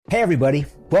Hey everybody,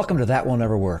 welcome to That Will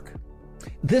Never Work.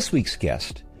 This week's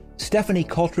guest, Stephanie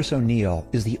Coltrus O'Neill,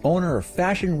 is the owner of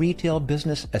fashion retail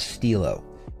business Estilo,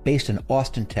 based in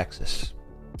Austin, Texas.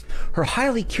 Her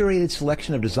highly curated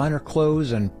selection of designer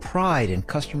clothes and pride in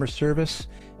customer service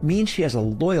means she has a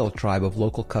loyal tribe of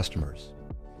local customers.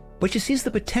 But she sees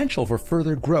the potential for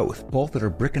further growth, both at her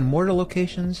brick and mortar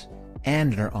locations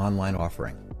and in her online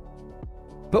offering.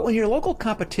 But when your local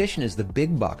competition is the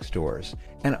big box stores,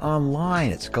 and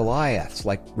online it's Goliaths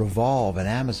like Revolve and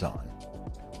Amazon,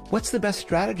 what's the best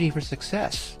strategy for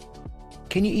success?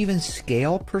 Can you even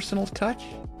scale personal touch?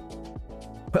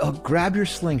 Well, grab your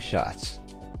slingshots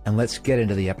and let's get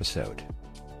into the episode.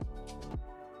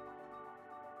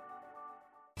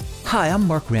 Hi, I'm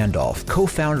Mark Randolph,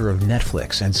 co-founder of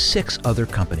Netflix and 6 other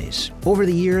companies. Over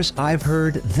the years, I've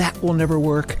heard that will never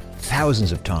work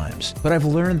thousands of times, but I've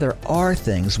learned there are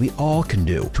things we all can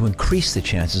do to increase the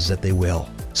chances that they will.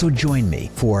 So join me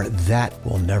for That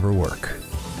Will Never Work.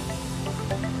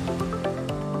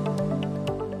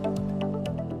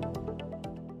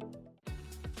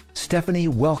 Stephanie,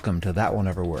 welcome to That Will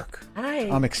Never Work. Hi.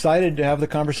 I'm excited to have the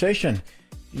conversation.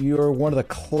 You're one of the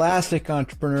classic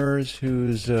entrepreneurs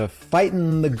who's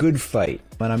fighting the good fight,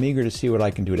 and I'm eager to see what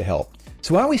I can do to help.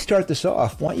 So why don't we start this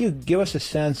off? Why don't you give us a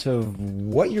sense of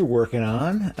what you're working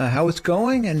on, how it's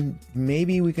going, and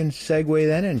maybe we can segue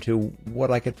then into what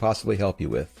I could possibly help you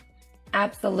with.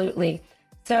 Absolutely.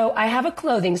 So I have a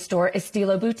clothing store,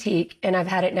 Estilo Boutique, and I've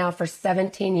had it now for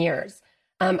 17 years.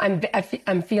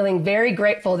 I'm feeling very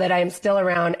grateful that I am still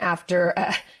around after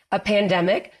a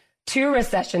pandemic, 2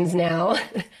 recessions now,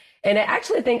 and I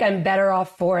actually think I'm better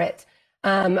off for it.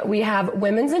 We have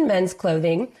women's and men's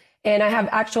clothing, and I have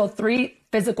actual 3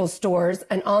 physical stores,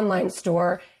 an online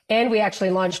store, and we actually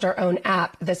launched our own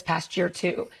app this past year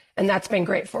too, and that's been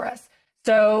great for us.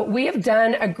 So we have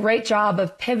done a great job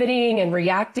of pivoting and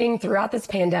reacting throughout this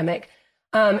pandemic,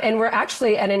 and we're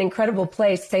actually at an incredible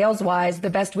place sales-wise, the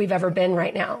best we've ever been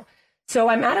right now. So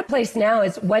I'm at a place now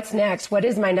is what's next? What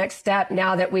is my next step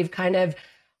now that we've kind of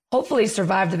hopefully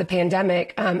survived the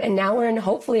pandemic, and now we're in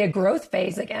hopefully a growth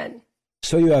phase again.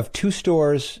 So you have 2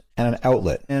 stores and an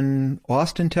outlet in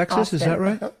Austin, Texas, Austin. Is that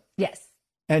right? Yes.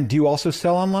 And do you also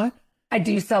sell online? I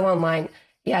do sell online.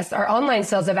 Yes, our online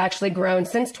sales have actually grown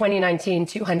since 2019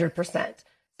 200%.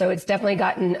 So it's definitely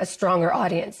gotten a stronger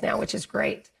audience now, which is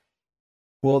great.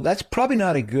 Well, that's probably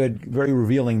not a good, very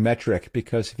revealing metric,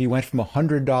 because if you went from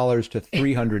 $100 to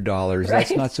 $300, Right.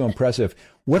 That's not so impressive.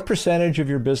 What percentage of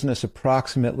your business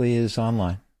approximately is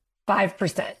online?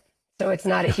 5%. So it's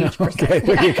not a huge percent. Okay,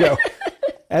 there you go.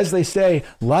 As they say,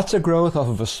 lots of growth off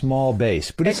of a small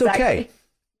base, but it's Exactly. okay.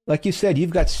 Like you said, you've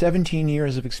got 17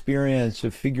 years of experience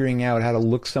of figuring out how to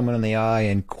look someone in the eye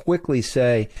and quickly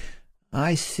say,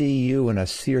 I see you in a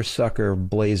seersucker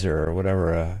blazer or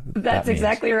whatever. That's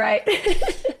exactly right.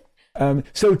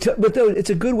 But though it's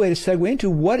a good way to segue into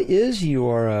what is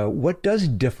your, what does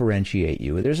differentiate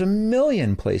you? There's a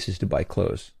million places to buy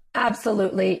clothes.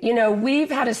 Absolutely. You know, we've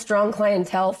had a strong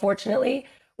clientele, fortunately.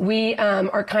 We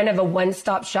are kind of a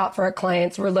one-stop shop for our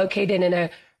clients. We're located in a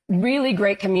really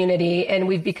great community, and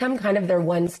we've become kind of their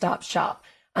one-stop shop.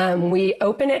 We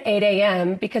open at 8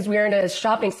 a.m. because we're in a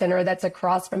shopping center that's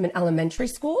across from an elementary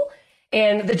school,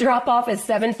 and the drop-off is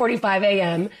 7:45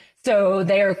 a.m., so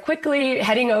they are quickly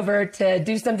heading over to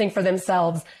do something for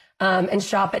themselves and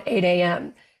shop at 8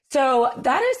 a.m. So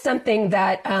that is something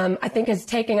that I think is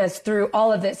taking us through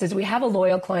all of this, is we have a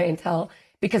loyal clientele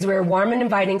because we're a warm and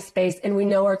inviting space and we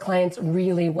know our clients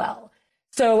really well.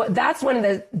 So that's one of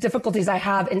the difficulties I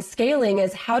have in scaling,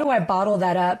 is how do I bottle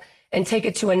that up and take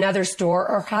it to another store,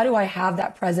 or how do I have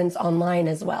that presence online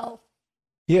as well?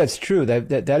 Yeah, it's true.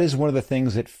 That is one of the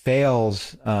things that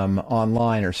fails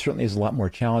online, or certainly is a lot more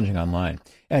challenging online.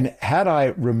 And had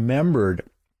I remembered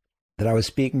that I was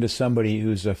speaking to somebody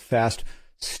who's a fast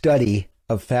study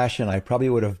of fashion, I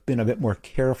probably would have been a bit more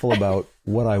careful about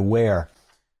what I wear.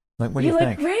 Like, what do you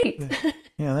think? You look great.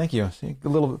 Yeah, thank you. See, a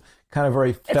little kind of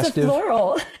very festive. It's a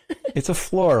floral. It's a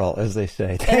floral, as they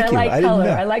say. Thank And you. I like didn't color.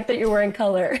 know. I like that you're wearing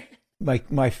color.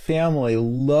 My family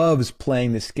loves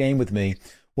playing this game with me,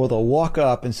 where they'll walk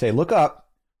up and say, look up,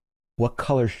 what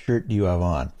color shirt do you have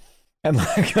on? And like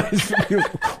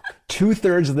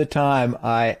 2/3 of the time,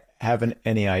 I haven't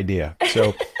any idea.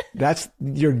 So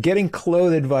you're getting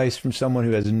clothes advice from someone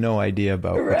who has no idea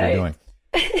about what they're doing.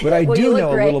 But I Well, do you look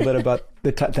know a great. little bit about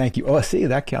thank you. Oh, see,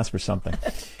 that counts for something.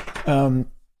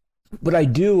 But I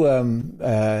do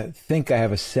think I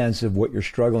have a sense of what you're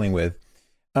struggling with.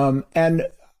 And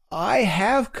I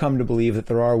have come to believe that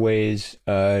there are ways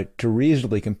to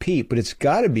reasonably compete, but it's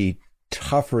got to be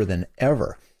tougher than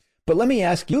ever. But let me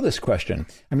ask you this question.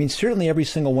 I mean, certainly every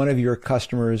single one of your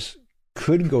customers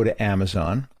could go to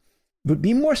Amazon, but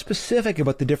be more specific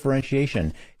about the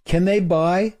differentiation. Can they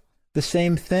buy the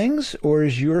same things, or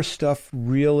is your stuff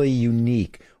really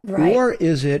unique? Right. Or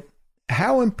is it,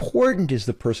 how important is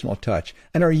the personal touch?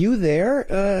 And are you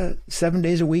there 7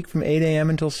 days a week from 8 a.m.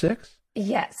 until 6?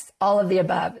 Yes, all of the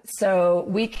above. So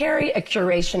we carry a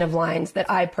curation of lines that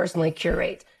I personally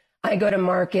curate. I go to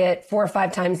market 4 or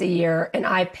 5 times a year, and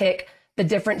I pick the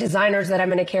different designers that I'm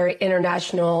going to carry,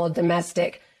 international,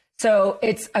 domestic. So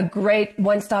it's a great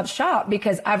one-stop shop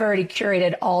because I've already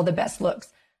curated all the best looks.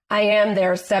 I am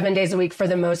there 7 days a week for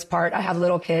the most part. I have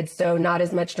little kids, so not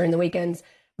as much during the weekends,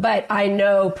 but I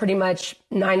know pretty much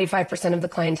 95% of the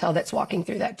clientele that's walking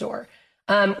through that door.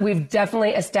 We've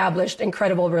definitely established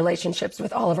incredible relationships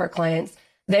with all of our clients.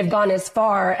 They've gone as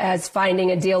far as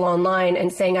finding a deal online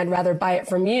and saying, I'd rather buy it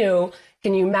from you.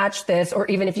 Can you match this? Or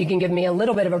even if you can give me a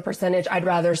little bit of a percentage, I'd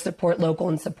rather support local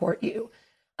and support you.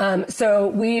 So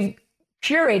we've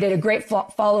curated a great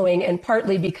following, and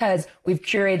partly because we've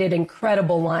curated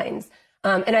incredible lines.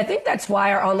 And I think that's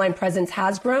why our online presence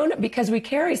has grown, because we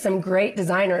carry some great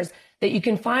designers that you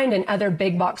can find in other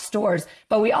big box stores.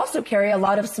 But we also carry a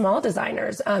lot of small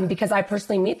designers because I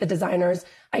personally meet the designers.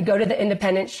 I go to the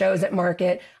independent shows at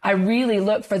market. I really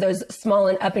look for those small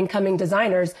and up and coming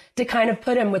designers to kind of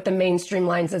put them with the mainstream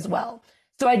lines as well.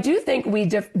 So I do think we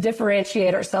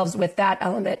differentiate ourselves with that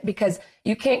element, because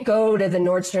you can't go to the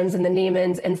Nordstroms and the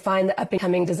Neiman's and find the up and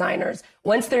coming designers.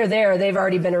 Once they're there, they've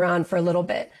already been around for a little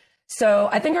bit. So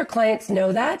I think our clients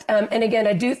know that. And again,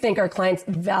 I do think our clients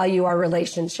value our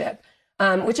relationship,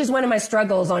 which is one of my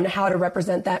struggles on how to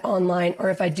represent that online, or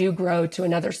if I do grow to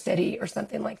another city or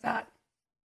something like that.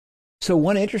 So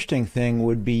one interesting thing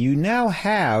would be you now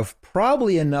have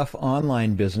probably enough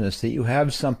online business that you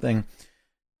have something,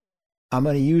 I'm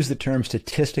going to use the term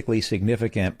statistically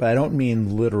significant, but I don't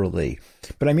mean literally.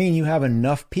 But I mean you have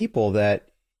enough people that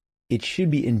it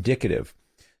should be indicative.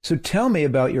 So tell me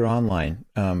about your online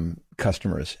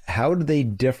customers. How do they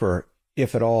differ,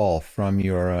 if at all, from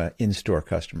your in-store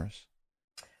customers?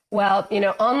 Well,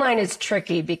 online is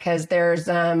tricky because there's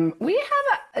we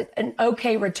have an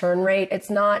okay return rate. It's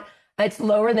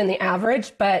lower than the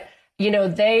average, but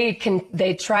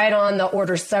they try it on, they'll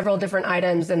order several different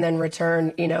items and then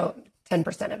return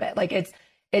 10% of it. Like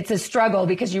it's a struggle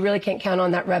because you really can't count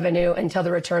on that revenue until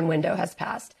the return window has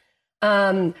passed.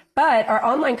 But our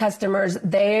online customers,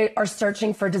 they are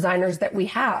searching for designers that we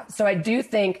have. So I do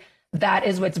think that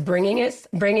is what's bringing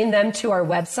them to our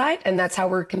website. And that's how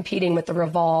we're competing with the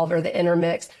Revolve or the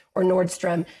Intermix or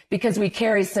Nordstrom, because we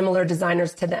carry similar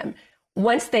designers to them.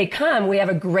 Once they come, we have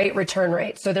a great return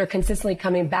rate. So they're consistently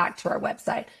coming back to our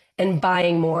website and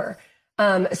buying more.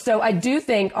 So I do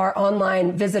think our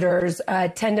online visitors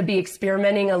tend to be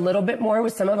experimenting a little bit more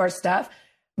with some of our stuff.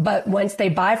 But once they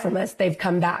buy from us, they've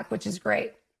come back, which is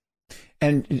great.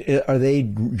 And are they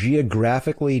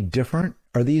geographically different?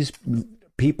 Are these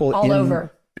people all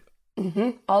over?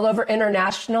 Mm-hmm. All over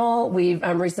international. We've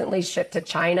recently shipped to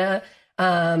China.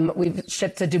 We've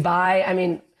shipped to Dubai. I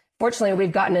mean, fortunately,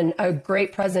 we've gotten a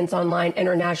great presence online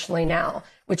internationally now,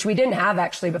 which we didn't have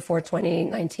actually before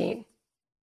 2019.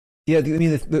 Yeah, I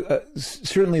mean,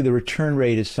 certainly the return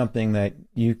rate is something that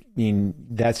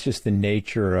that's just the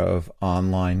nature of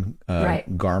online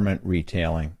right. garment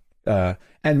retailing.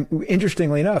 And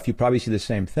interestingly enough, you probably see the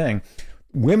same thing.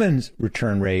 Women's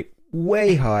return rate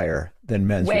way higher than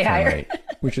men's return rate,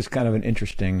 which is kind of an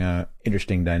interesting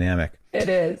dynamic. It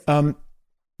is.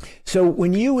 So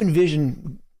when you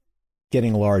envision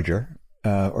getting larger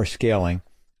or scaling,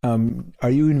 are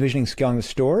you envisioning scaling the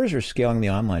stores or scaling the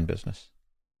online business?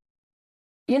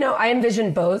 I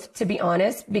envision both, to be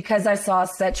honest, because I saw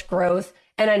such growth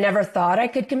and I never thought I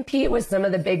could compete with some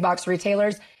of the big box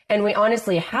retailers. And we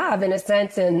honestly have, in a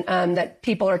sense, and that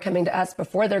people are coming to us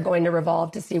before they're going to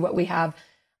Revolve to see what we have.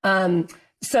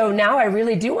 So now I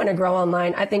really do want to grow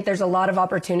online. I think there's a lot of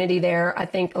opportunity there. I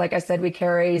think, like I said, we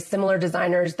carry similar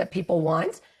designers that people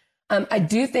want. I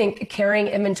do think carrying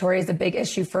inventory is a big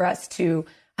issue for us too.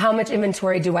 How much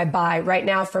inventory do I buy? Right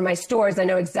now for my stores, I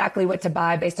know exactly what to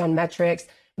buy based on metrics,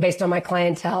 based on my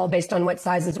clientele, based on what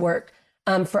sizes work.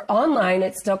 For online,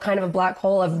 it's still kind of a black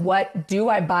hole of what do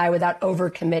I buy without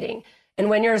overcommitting. And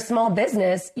when you're a small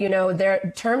business,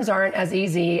 their terms aren't as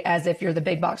easy as if you're the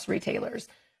big box retailers.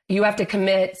 You have to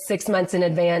commit 6 months in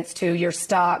advance to your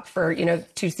stock for,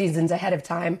 2 seasons ahead of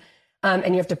time. And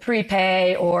you have to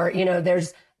prepay or,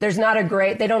 there's not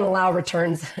they don't allow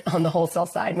returns on the wholesale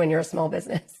side when you're a small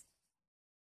business.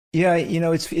 Yeah,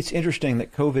 it's interesting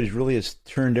that COVID really has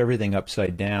turned everything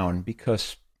upside down,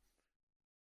 because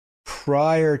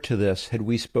prior to this, had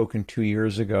we spoken 2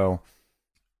 years ago,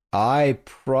 I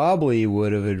probably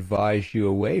would have advised you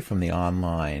away from the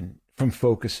online, from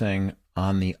focusing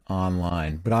on the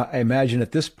online. But I imagine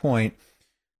at this point,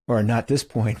 or not this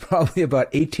point, probably about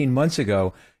 18 months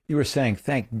ago, you were saying,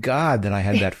 thank God that I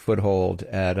had that foothold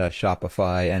at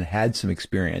Shopify and had some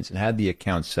experience and had the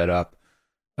account set up,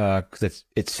 because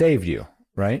it saved you,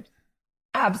 right?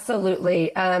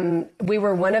 Absolutely. We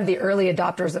were one of the early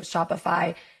adopters of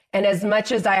Shopify. And as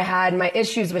much as I had my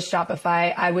issues with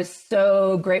Shopify, I was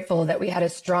so grateful that we had a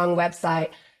strong website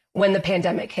when the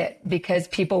pandemic hit, because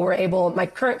my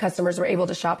current customers were able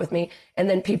to shop with me, and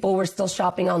then people were still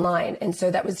shopping online. And so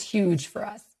that was huge for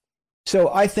us.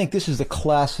 So I think this is the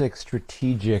classic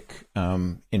strategic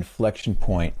inflection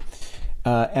point.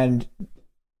 And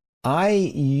I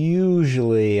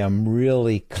usually am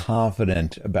really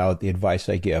confident about the advice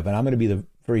I give, and I'm going to be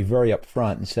very, very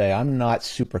upfront and say I'm not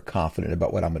super confident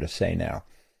about what I'm going to say now.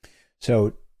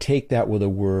 So take that with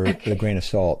with a grain of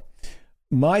salt.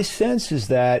 My sense is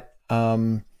that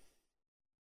the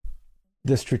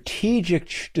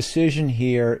strategic decision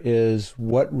here is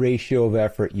what ratio of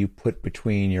effort you put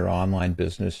between your online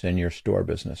business and your store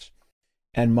business.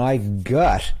 And my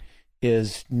gut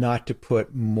is not to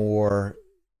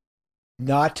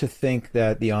think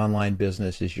that the online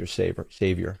business is your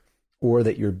savior or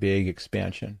that your big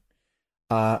expansion.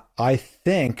 I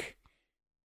think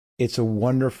it's a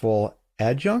wonderful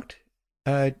adjunct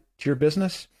to your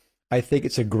business. I think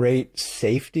it's a great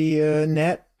safety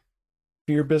net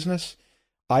for your business.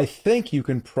 I think you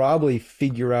can probably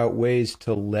figure out ways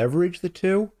to leverage the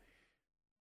two.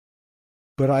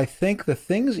 But I think the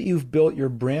things that you've built your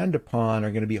brand upon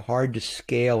are going to be hard to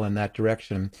scale in that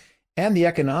direction. And the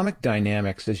economic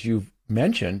dynamics, as you've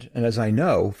mentioned, and as I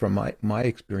know from my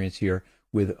experience here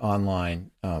with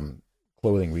online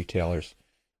clothing retailers,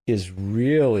 is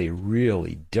really,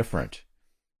 really different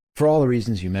for all the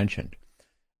reasons you mentioned.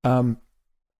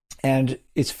 And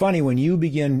it's funny, when you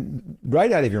begin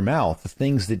right out of your mouth, the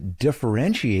things that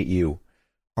differentiate you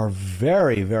are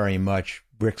very, very much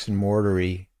bricks and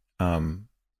mortar-y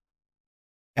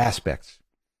aspects.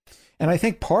 And I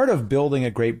think part of building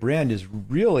a great brand is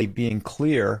really being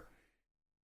clear,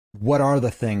 what are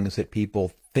the things that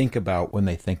people think about when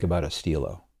they think about a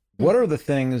Estilo? What are the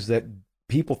things that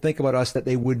people think about us that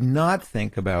they would not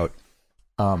think about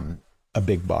a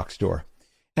big box store?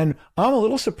 And I'm a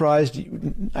little surprised.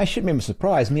 I shouldn't be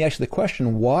surprised. Let me ask you the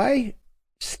question, why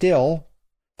still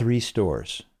 3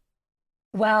 stores?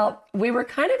 Well, we were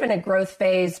kind of in a growth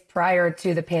phase prior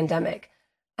to the pandemic.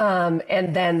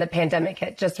 And then the pandemic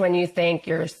hit, just when you think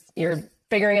you're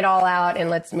figuring it all out and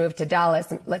let's move to Dallas,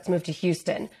 and let's move to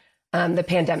Houston. The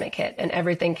pandemic hit and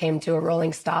everything came to a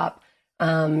rolling stop.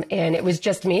 And it was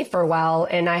just me for a while,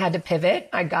 and I had to pivot.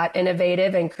 I got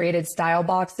innovative and created style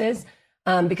boxes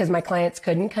because my clients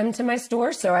couldn't come to my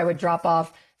store. So I would drop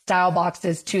off style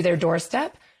boxes to their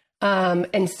doorstep.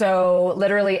 And so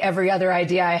literally every other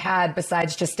idea I had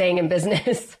besides just staying in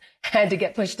business had to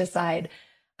get pushed aside.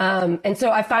 And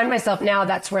so I find myself now,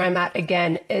 that's where I'm at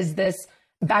again, is this,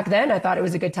 back then I thought it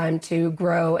was a good time to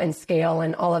grow and scale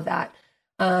and all of that.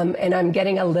 And I'm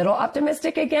getting a little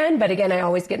optimistic again, but again, I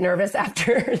always get nervous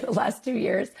after the last 2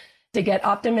 years to get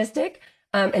optimistic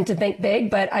and to think big,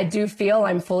 but I do feel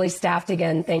I'm fully staffed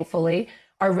again, thankfully.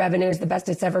 Our revenue is the best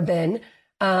it's ever been.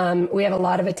 We have a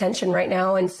lot of attention right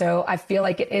now. And so I feel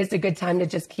like it is a good time to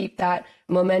just keep that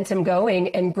momentum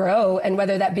going and grow, and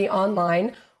whether that be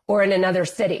online or in another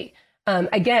city.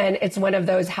 Again, it's one of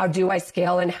those, how do I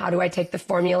scale and how do I take the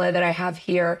formula that I have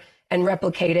here and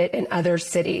replicate it in other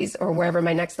cities or wherever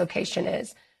my next location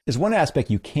is? There's one aspect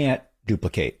you can't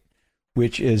duplicate,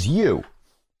 which is you.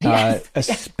 Yes.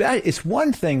 It's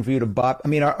one thing for you to bop. I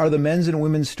mean, are the men's and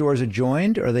women's stores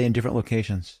adjoined, or are they in different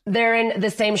locations? They're in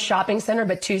the same shopping center,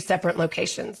 but 2 separate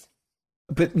locations.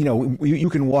 But, you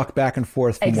can walk back and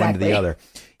forth from one to the other.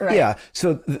 Right. Yeah.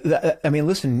 So, I mean,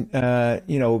 listen,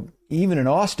 even in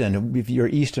Austin, if you're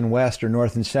east and west or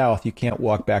north and south, you can't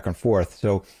walk back and forth.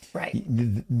 So right.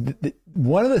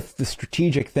 One of the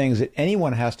strategic things that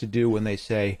anyone has to do when they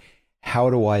say,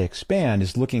 how do I expand,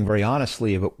 is looking very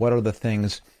honestly at what are the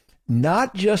things,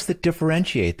 not just that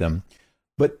differentiate them,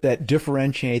 but that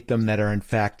differentiate them that are in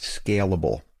fact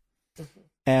scalable. Mm-hmm.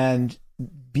 And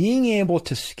being able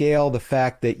to scale the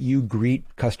fact that you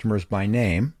greet customers by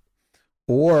name,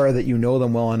 or that you know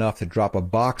them well enough to drop a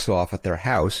box off at their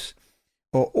house,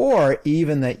 or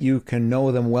even that you can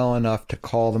know them well enough to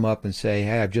call them up and say,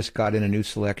 hey, I've just got in a new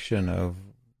selection of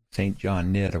St.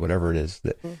 John knit or whatever it is,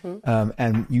 that,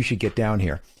 and you should get down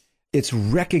here. It's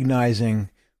recognizing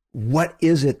what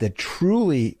is it that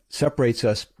truly separates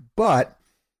us, but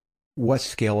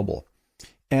what's scalable.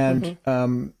 And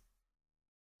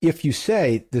if you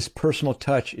say this personal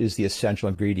touch is the essential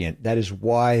ingredient, that is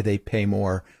why they pay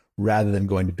more rather than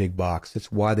going to big box.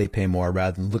 That's why they pay more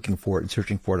rather than looking for it and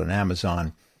searching for it on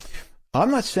Amazon.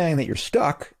 I'm not saying that you're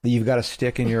stuck, that you've got to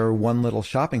stick in your one little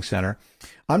shopping center.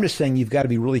 I'm just saying you've got to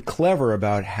be really clever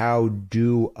about how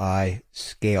do I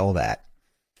scale that.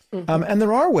 And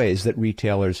there are ways that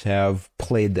retailers have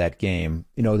played that game.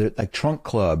 You know, like Trunk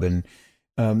Club and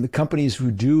the companies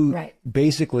who do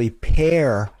basically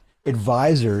pair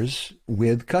advisors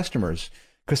with customers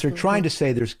because they're trying to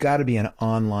say there's got to be an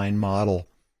online model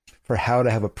for how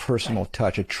to have a personal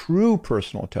touch, a true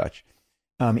personal touch,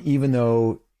 even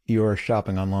though you're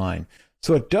shopping online.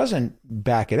 So it doesn't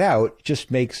back it out, it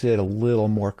just makes it a little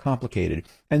more complicated.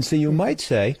 And so you might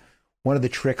say, one of the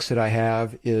tricks that I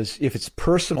have is if it's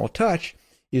personal touch,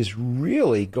 is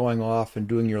really going off and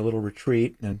doing your little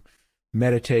retreat and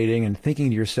meditating and thinking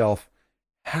to yourself,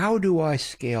 how do I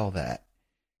scale that?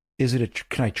 Is it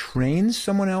can I train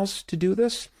someone else to do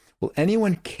this? Will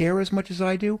anyone care as much as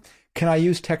I do? Can I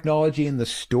use technology in the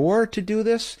store to do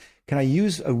this? Can I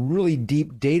use a really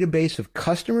deep database of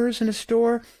customers in a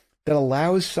store that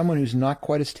allows someone who's not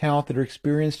quite as talented or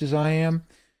experienced as I am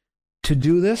to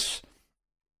do this?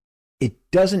 It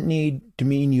doesn't need to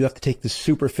mean you have to take the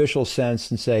superficial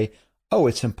sense and say, oh,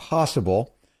 it's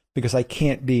impossible because I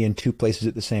can't be in two places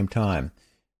at the same time.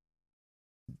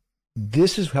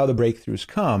 This is how the breakthroughs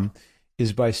come,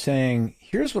 is by saying,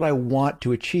 here's what I want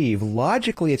to achieve.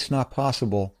 Logically, it's not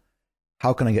possible.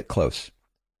 How can I get close?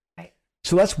 Right.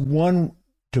 So that's one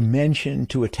dimension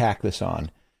to attack this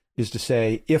on, is to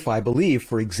say, if I believe,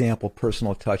 for example,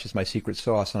 personal touch is my secret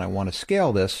sauce and I want to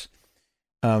scale this,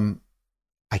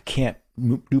 I can't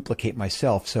duplicate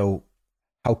myself, so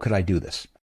how could I do this?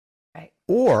 Right.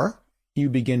 Or you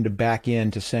begin to back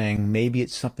into saying, maybe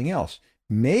it's something else.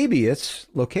 Maybe it's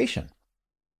location,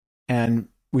 and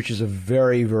which is a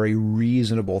very, very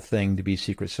reasonable thing to be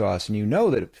secret sauce. And you know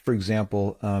that, for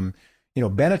example,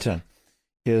 Benetton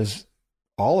is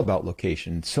all about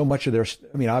location. So much of their,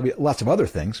 lots of other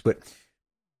things, but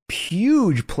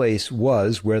huge place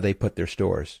was where they put their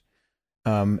stores.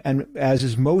 And as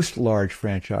is most large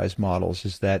franchise models,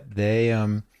 is that they,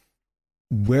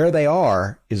 where they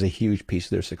are is a huge piece of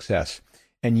their success.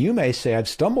 And you may say, I've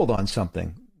stumbled on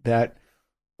something that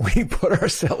we put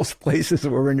ourselves places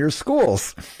where we're in your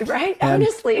schools. Right,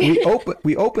 honestly.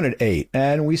 We open at 8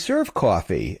 and we serve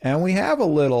coffee and we have a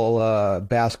little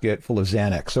basket full of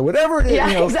Xanax or whatever it is.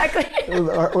 Yeah, exactly.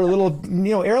 or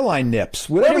little, airline nips.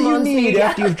 Whatever you need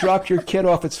after you've dropped your kid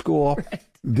off at school, right.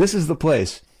 This is the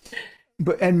place.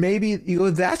 And maybe you go,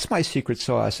 that's my secret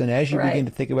sauce. And as you begin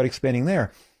to think about expanding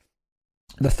there,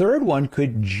 the third one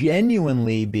could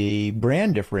genuinely be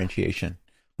brand differentiation.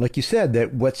 Like you said,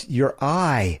 that what's your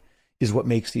eye is what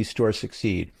makes these stores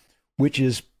succeed, which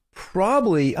is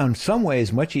probably in some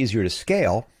ways much easier to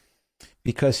scale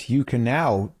because you can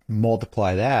now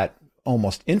multiply that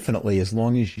almost infinitely as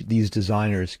long as these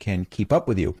designers can keep up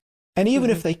with you. And even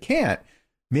if they can't,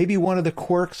 maybe one of the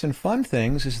quirks and fun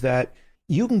things is that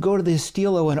you can go to the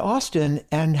Estilo in Austin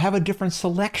and have a different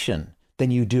selection than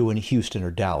you do in Houston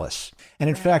or Dallas. And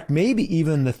in fact, maybe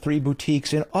even the 3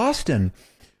 boutiques in Austin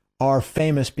are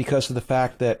famous because of the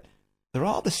fact that they're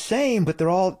all the same, but they're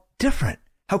all different.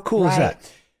 How cool is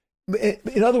that?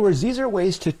 In other words, these are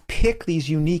ways to pick these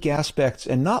unique aspects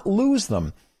and not lose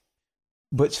them,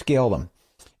 but scale them.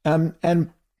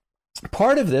 And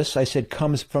part of this, I said,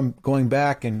 comes from going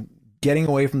back and getting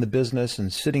away from the business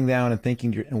and sitting down and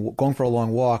thinking and going for a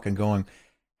long walk and going,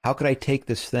 how could I take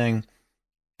this thing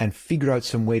and figure out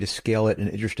some way to scale it in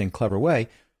an interesting, clever way?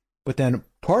 But then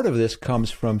part of this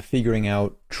comes from figuring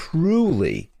out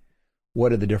truly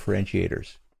what are the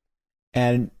differentiators,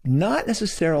 and not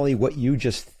necessarily what you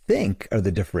just think are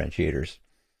the differentiators,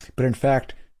 but in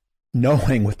fact,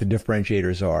 knowing what the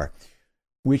differentiators are,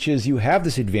 which is you have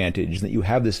this advantage that you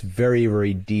have this very,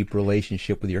 very deep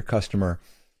relationship with your customer.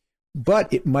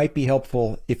 But it might be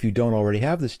helpful if you don't already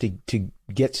have this to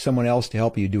get someone else to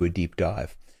help you do a deep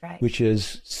dive, which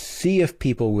is see if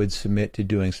people would submit to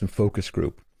doing some focus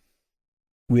group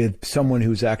with someone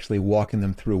who's actually walking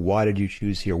them through, why did you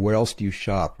choose here? Where else do you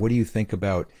shop? What do you think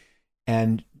about?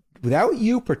 And without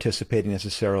you participating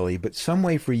necessarily, but some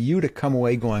way for you to come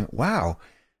away going, wow,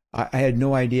 I had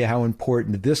no idea how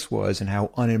important this was and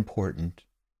how unimportant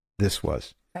this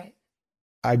was. Right.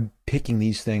 I'm picking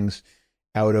these things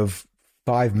out of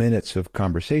 5 minutes of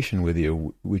conversation with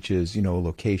you, which is,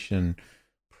 location,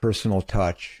 personal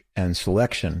touch, and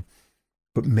selection.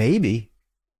 But maybe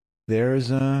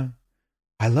there's a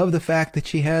I love the fact that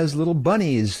she has little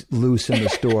bunnies loose in the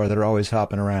store that are always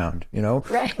hopping around,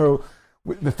 Right. Or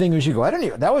the thing is, you go, I don't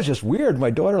even, that was just weird.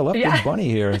 My daughter left Yeah. this bunny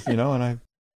here,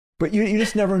 but you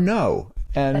just never know.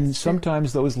 And That's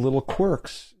sometimes those little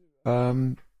quirks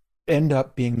end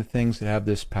up being the things that have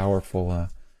this powerful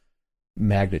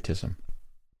magnetism.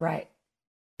 Right.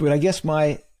 But I guess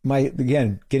my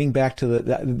again, getting back to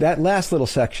that last little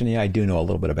section, I do know a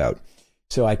little bit about.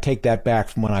 So I take that back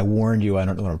from when I warned you I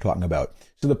don't know what I'm talking about.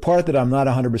 So the part that I'm not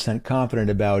 100% confident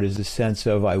about is the sense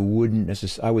of I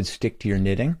would stick to your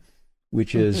knitting,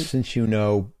 which is since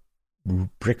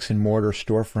bricks and mortar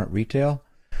storefront retail,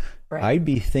 Right. I'd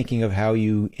be thinking of how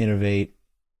you innovate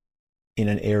in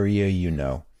an area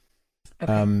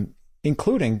Okay.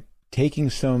 including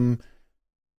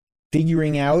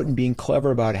figuring out and being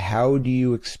clever about how do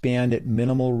you expand at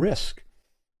minimal risk.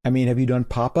 I mean, have you done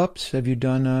pop-ups? Have you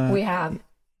done? We have.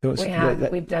 Those, We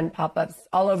have. We've done pop-ups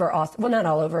all over Austin. Well, not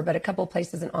all over, but a couple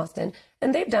places in Austin,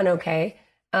 and they've done okay.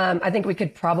 I think we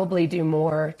could probably do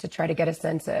more to try to get a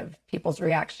sense of people's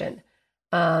reaction.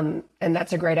 And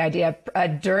that's a great idea.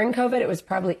 During COVID, it was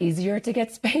probably easier to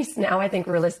get space. Now I think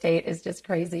real estate is just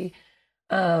crazy.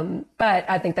 But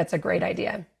I think that's a great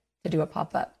idea to do a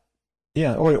pop-up.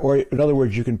 Yeah, or in other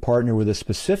words, you can partner with a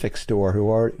specific store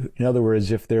in other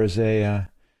words, if there's a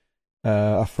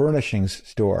furnishings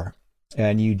store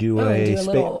and you do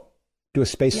do a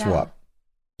space swap,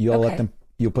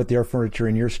 you'll put their furniture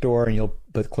in your store and you'll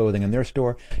put clothing in their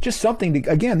store. Just something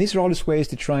again, these are all just ways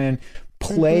to try and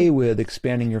play with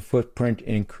expanding your footprint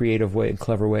in creative way and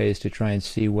clever ways to try and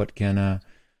see what can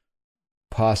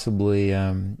possibly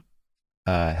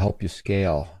help you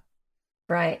scale.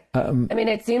 Right. I mean,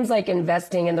 it seems like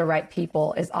investing in the right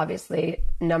people is obviously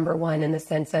number one in the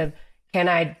sense of, can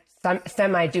I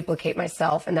semi-duplicate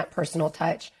myself in that personal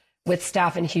touch with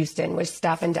staff in Houston, with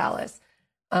staff in Dallas?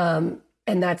 And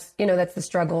that's the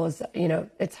struggle is,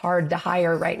 it's hard to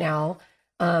hire right now.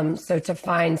 So to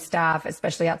find staff,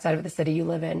 especially outside of the city you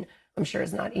live in, I'm sure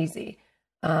is not easy.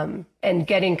 And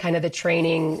getting kind of the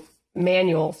training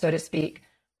manual, so to speak,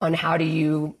 on how do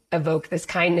you evoke this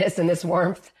kindness and this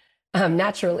warmth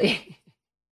naturally.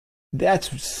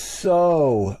 That's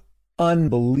so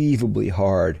unbelievably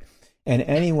hard. And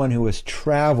anyone who has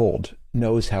traveled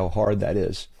knows how hard that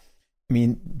is. I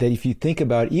mean, that if you think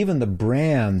about even the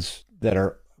brands that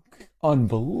are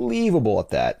unbelievable at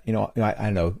that, I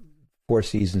know Four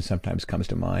Seasons sometimes comes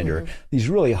to mind, or these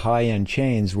really high-end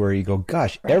chains where you go,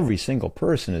 gosh, every single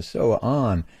person is so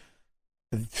on.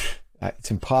 It's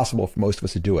impossible for most of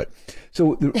us to do it.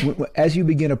 So as you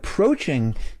begin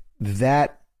approaching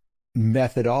that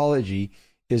methodology,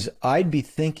 I'd be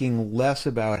thinking less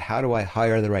about how do I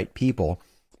hire the right people,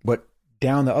 but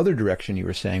down the other direction you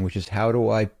were saying, which is how do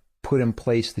I put in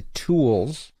place the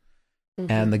tools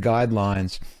and the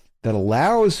guidelines that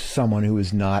allows someone who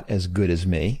is not as good as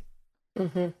me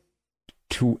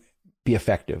to be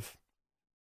effective.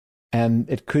 And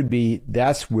it could be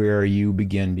that's where you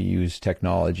begin to use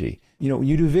technology.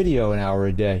 You do video an hour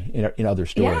a day in other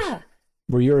stores. Yeah.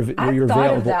 Where you're I've available.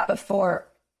 thought of that before.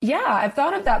 Yeah, I've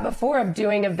thought of that before, of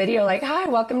doing a video like, hi,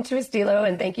 welcome to Estilo,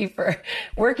 and thank you for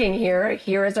working here.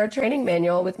 Here is our training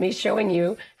manual with me showing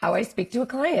you how I speak to a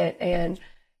client, and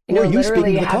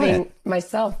literally having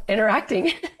myself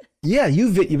interacting. Yeah,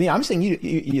 I'm saying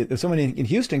if someone in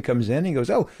Houston comes in and he goes,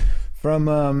 oh,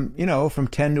 from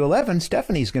 10 to 11,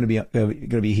 Stephanie's going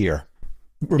to be here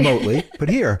remotely, but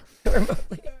here.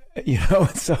 Remotely.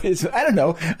 So I don't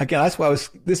know. Again, that's why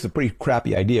this is a pretty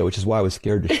crappy idea, which is why I was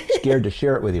scared to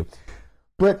share it with you.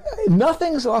 But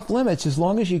nothing's off limits as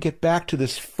long as you get back to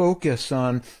this focus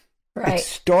on. Right. It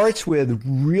starts with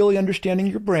really understanding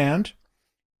your brand,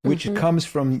 which comes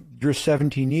from your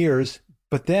 17 years,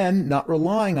 but then not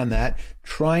relying on that,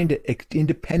 trying to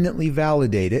independently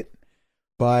validate it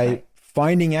by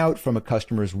finding out from a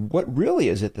customer's what really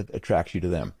is it that attracts you to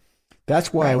them.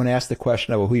 That's why when I asked the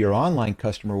question of who your online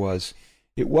customer was,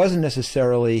 it wasn't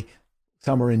necessarily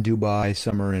some are in Dubai,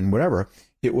 some are in whatever.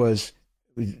 It was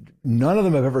none of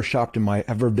them have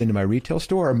ever been to my retail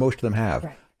store, or most of them have.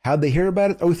 Right. How'd they hear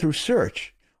about it? Oh, through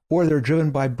search, or they're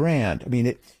driven by brand. I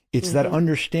mean, it's that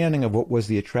understanding of what was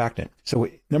the attractant. So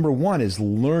number one is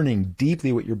learning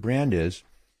deeply what your brand is,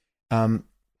 and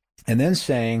then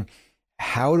saying,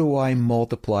 how do I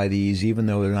multiply these, even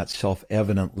though they're not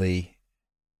self-evidently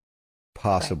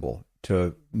possible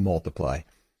to multiply?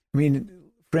 I mean,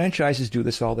 franchises do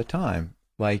this all the time.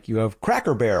 Like you have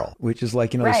Cracker Barrel, which is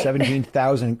like,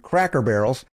 17,000 Cracker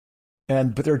Barrels.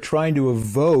 But they're trying to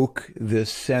evoke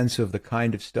this sense of the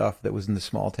kind of stuff that was in the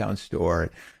small town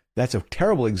store. That's a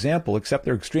terrible example, except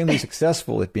they're extremely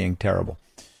successful at being terrible.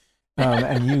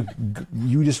 and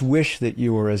you just wish that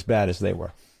you were as bad as they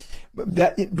were.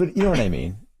 But you know what I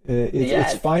mean?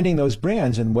 It's finding those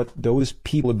brands, and what those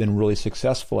people have been really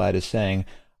successful at is saying,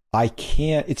 I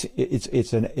can't.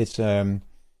 It's an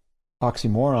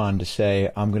oxymoron to say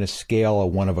I'm going to scale a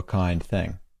one of a kind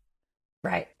thing.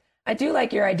 Right. I do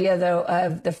like your idea though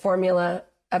of the formula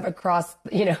of across,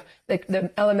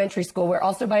 the elementary school. We're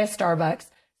also by a Starbucks,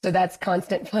 so that's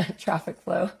constant traffic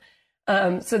flow.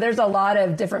 So there's a lot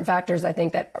of different factors I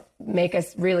think that make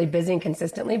us really busy and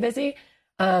consistently busy.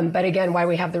 But again, why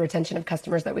we have the retention of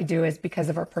customers that we do is because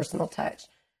of our personal touch.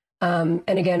 And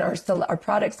again, our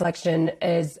product selection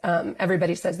is,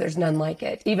 everybody says there's none like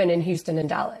it, even in Houston and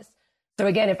Dallas. So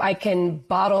again, if I can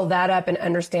bottle that up and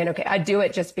understand, okay, I do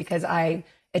it just because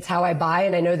it's how I buy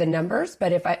and I know the numbers,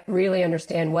 but if I really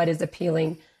understand what is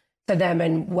appealing to them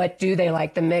and what do they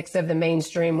like, the mix of the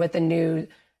mainstream with the new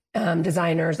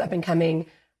designers up and coming,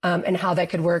 and how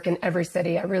that could work in every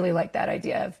city. I really like that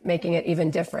idea of making it even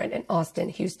different in Austin,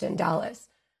 Houston, Dallas.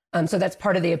 So that's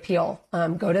part of the appeal.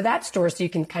 Go to that store so you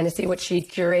can kind of see what she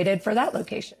curated for that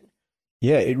location.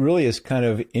 Yeah, it really is kind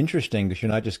of interesting because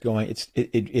you're not just going,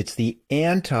 it's the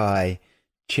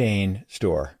anti-chain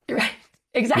store. Right,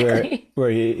 exactly. Where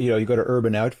you go to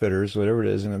Urban Outfitters, whatever it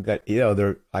is, and they've got,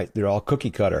 they're all cookie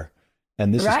cutter.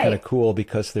 And this is kind of cool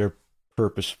because they're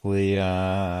purposefully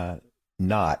not.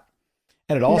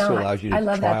 And it also allows you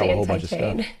to trial a whole bunch of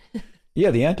stuff.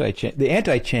 Yeah, the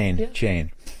anti-chain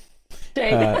chain.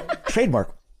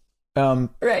 Trademark.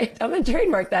 Right. I'm going to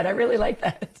trademark that. I really like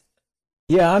that.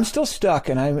 Yeah, I'm still stuck,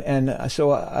 I'll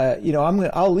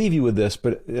leave you with this,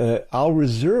 but I'll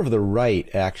reserve the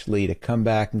right actually to come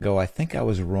back and go, I think I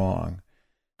was wrong.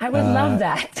 I would love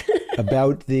that.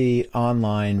 About the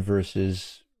online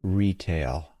versus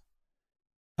retail.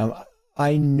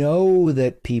 I know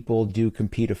that people do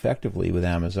compete effectively with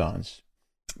Amazon's,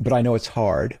 but I know it's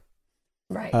hard.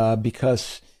 Right.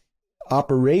 Because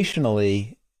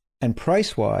operationally and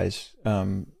price-wise,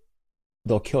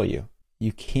 they'll kill you.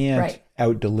 You can't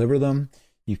out-deliver them.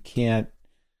 You can't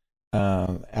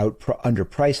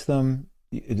underprice them.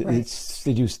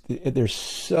 They're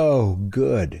so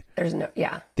good.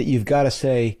 That you've got to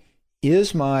say,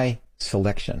 is my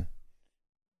selection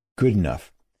good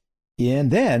enough?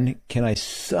 And then can I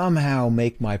somehow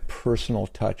make my personal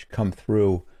touch come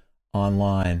through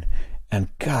online? And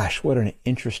gosh, what an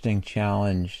interesting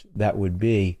challenge that would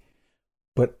be.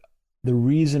 But the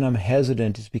reason I'm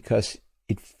hesitant is because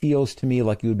it feels to me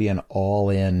like it would be an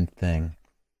all-in thing.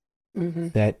 Mm-hmm.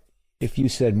 That if you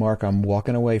said, Mark, I'm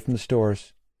walking away from the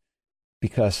stores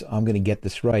because I'm going to get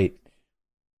this right,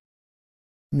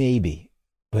 maybe.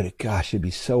 But gosh, it'd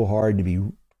be so hard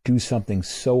to do something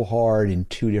so hard in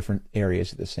two different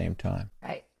areas at the same time.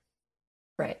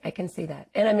 Right. I can see that.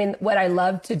 And I mean, what I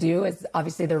love to do is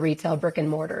obviously the retail brick and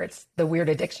mortar. It's the weird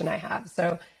addiction I have.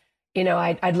 So,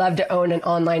 I'd love to own an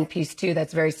online piece too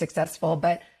that's very successful.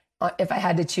 But if I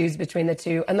had to choose between the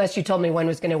two, unless you told me one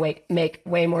was going to make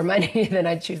way more money, then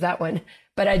I'd choose that one.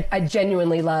 But I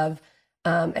genuinely love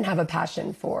and have a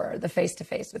passion for the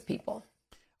face-to-face with people.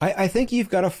 I think you've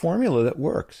got a formula that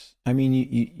works. I mean,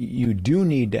 you do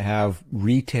need to have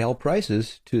retail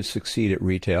prices to succeed at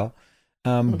retail,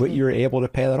 but you're able to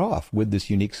pay that off with this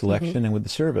unique selection and with the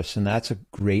service, and that's a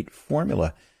great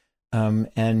formula.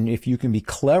 And if you can be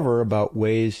clever about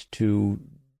ways to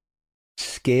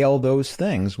scale those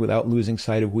things without losing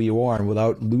sight of who you are and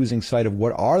without losing sight of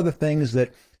what are the things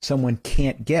that someone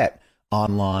can't get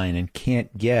online and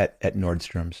can't get at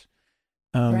Nordstrom's.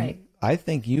 I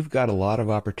think you've got a lot of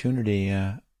opportunity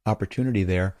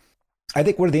there. I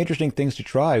think one of the interesting things to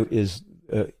try is,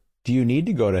 do you need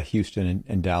to go to Houston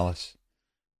and Dallas?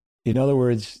 In other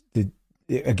words,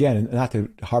 again, not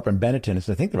to harp on Benetton,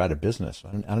 I think they're out of business.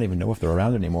 I don't even know if they're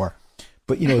around anymore.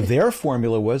 But their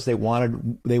formula was they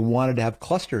wanted to have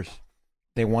clusters.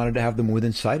 They wanted to have them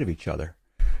within sight of each other,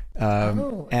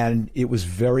 and it was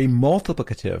very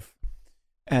multiplicative.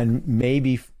 And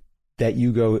maybe that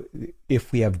you go,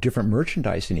 if we have different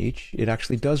merchandise in each, it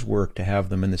actually does work to have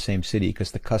them in the same city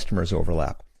because the customers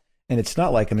overlap. And it's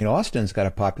not like, Austin's got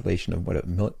a population of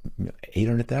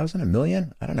 800,000, a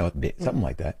million? I don't know, something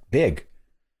like that. Big.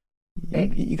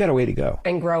 You got a way to go.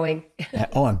 And growing.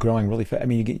 And growing really fast.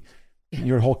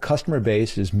 Your whole customer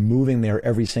base is moving there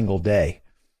every single day,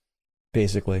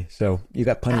 basically. So you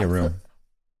got plenty of room.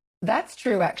 That's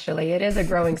true, actually. It is a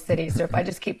growing city. So if I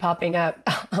just keep popping up,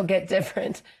 I'll get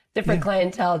different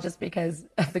clientele just because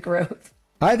of the growth.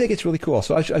 I think it's really cool.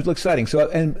 So it's exciting. So,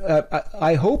 and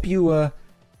I hope you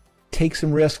take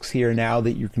some risks here now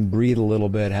that you can breathe a little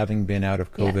bit, having been out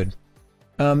of COVID.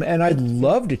 Yes. And I'd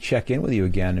love to check in with you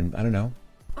again. And I don't know.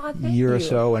 year or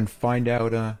so and find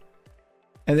out.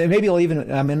 And then maybe I'll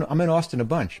even, I'm in Austin a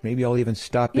bunch. Maybe I'll even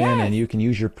stop in and you can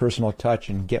use your personal touch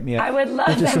and get me I would love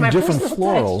into that, some my different personal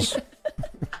florals.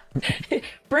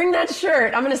 Bring that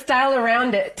shirt. I'm going to style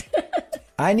around it.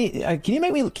 I need, can you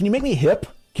make me hip?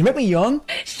 Can you make me young?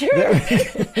 Sure.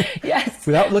 Yes.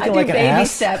 Without looking like an baby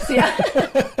ass? steps. Yeah.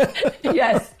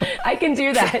 Yes. I can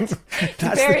do that. It's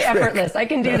very effortless. I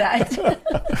can do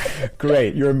that.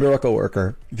 Great. You're a miracle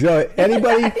worker. So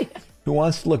anybody who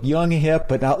wants to look young and hip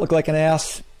but not look like an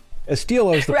ass,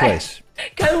 Estilo's the place.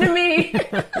 Come to me.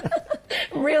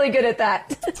 I'm really good at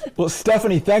that. Well,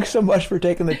 Stephanie, thanks so much for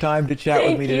taking the time to chat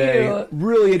with me today. You.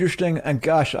 Really interesting. And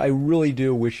gosh, I really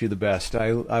do wish you the best.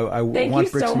 I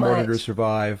want Bricks and Mortar to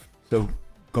survive. So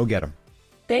go get them.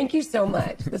 Thank you so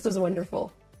much. This was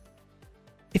wonderful.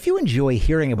 If you enjoy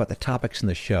hearing about the topics in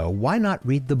the show, why not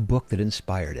read the book that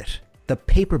inspired it? The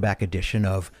paperback edition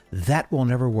of That Will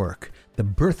Never Work, The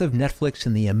Birth of Netflix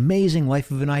and the Amazing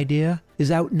Life of an Idea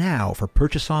is out now for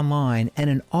purchase online and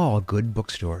in all good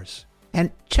bookstores.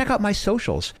 And check out my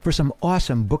socials for some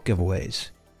awesome book giveaways.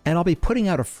 And I'll be putting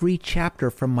out a free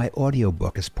chapter from my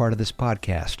audiobook as part of this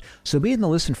podcast, so be on the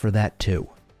listen for that too.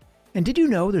 And did you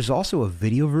know there's also a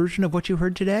video version of what you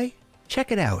heard today?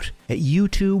 Check it out at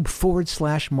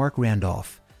YouTube/Mark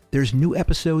Randolph. There's new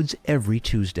episodes every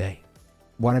Tuesday.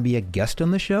 Want to be a guest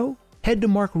on the show? Head to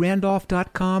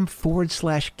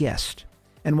markrandolph.com/guest.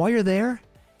 And while you're there,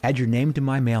 add your name to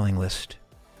my mailing list.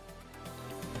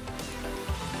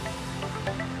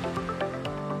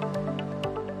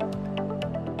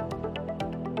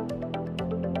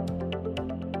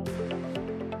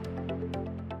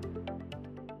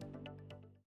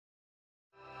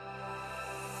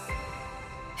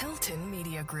 Hilton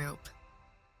Media Group.